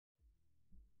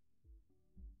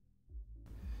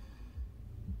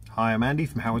Hi, I'm Andy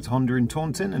from Howard's Honda in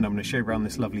Taunton, and I'm going to show you around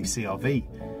this lovely CR-V.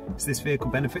 So this vehicle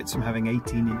benefits from having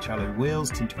 18-inch alloy wheels,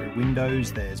 tinted rear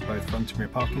windows, there's both front and rear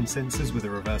parking sensors with a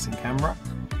reversing camera.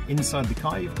 Inside the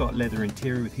car you've got leather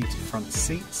interior with heated front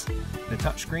seats. The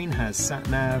touchscreen has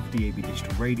sat-nav, DAB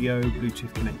digital radio,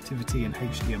 Bluetooth connectivity and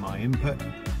HDMI input.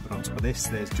 But on top of this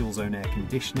there's dual zone air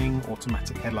conditioning,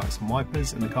 automatic headlights and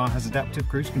wipers, and the car has adaptive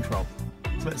cruise control.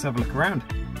 So let's have a look around.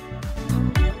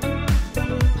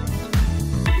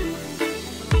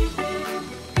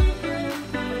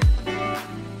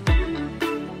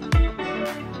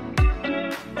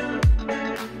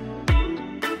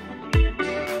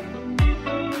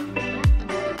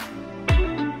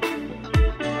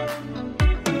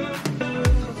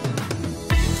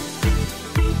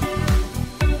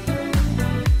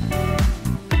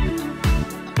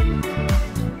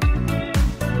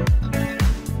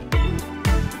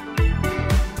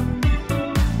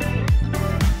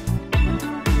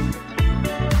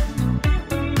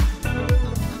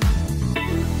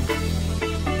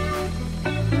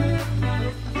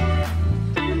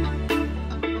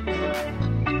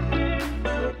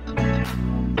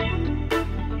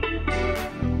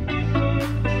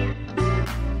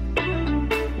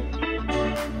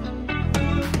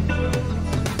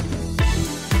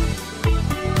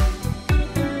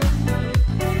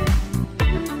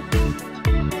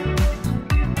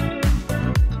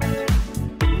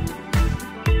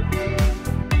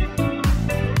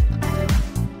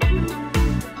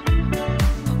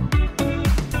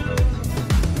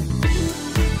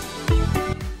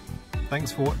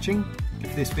 Thanks for watching.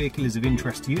 If this vehicle is of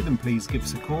interest to you, then please give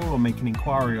us a call or make an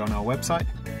inquiry on our website.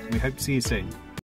 We hope to see you soon.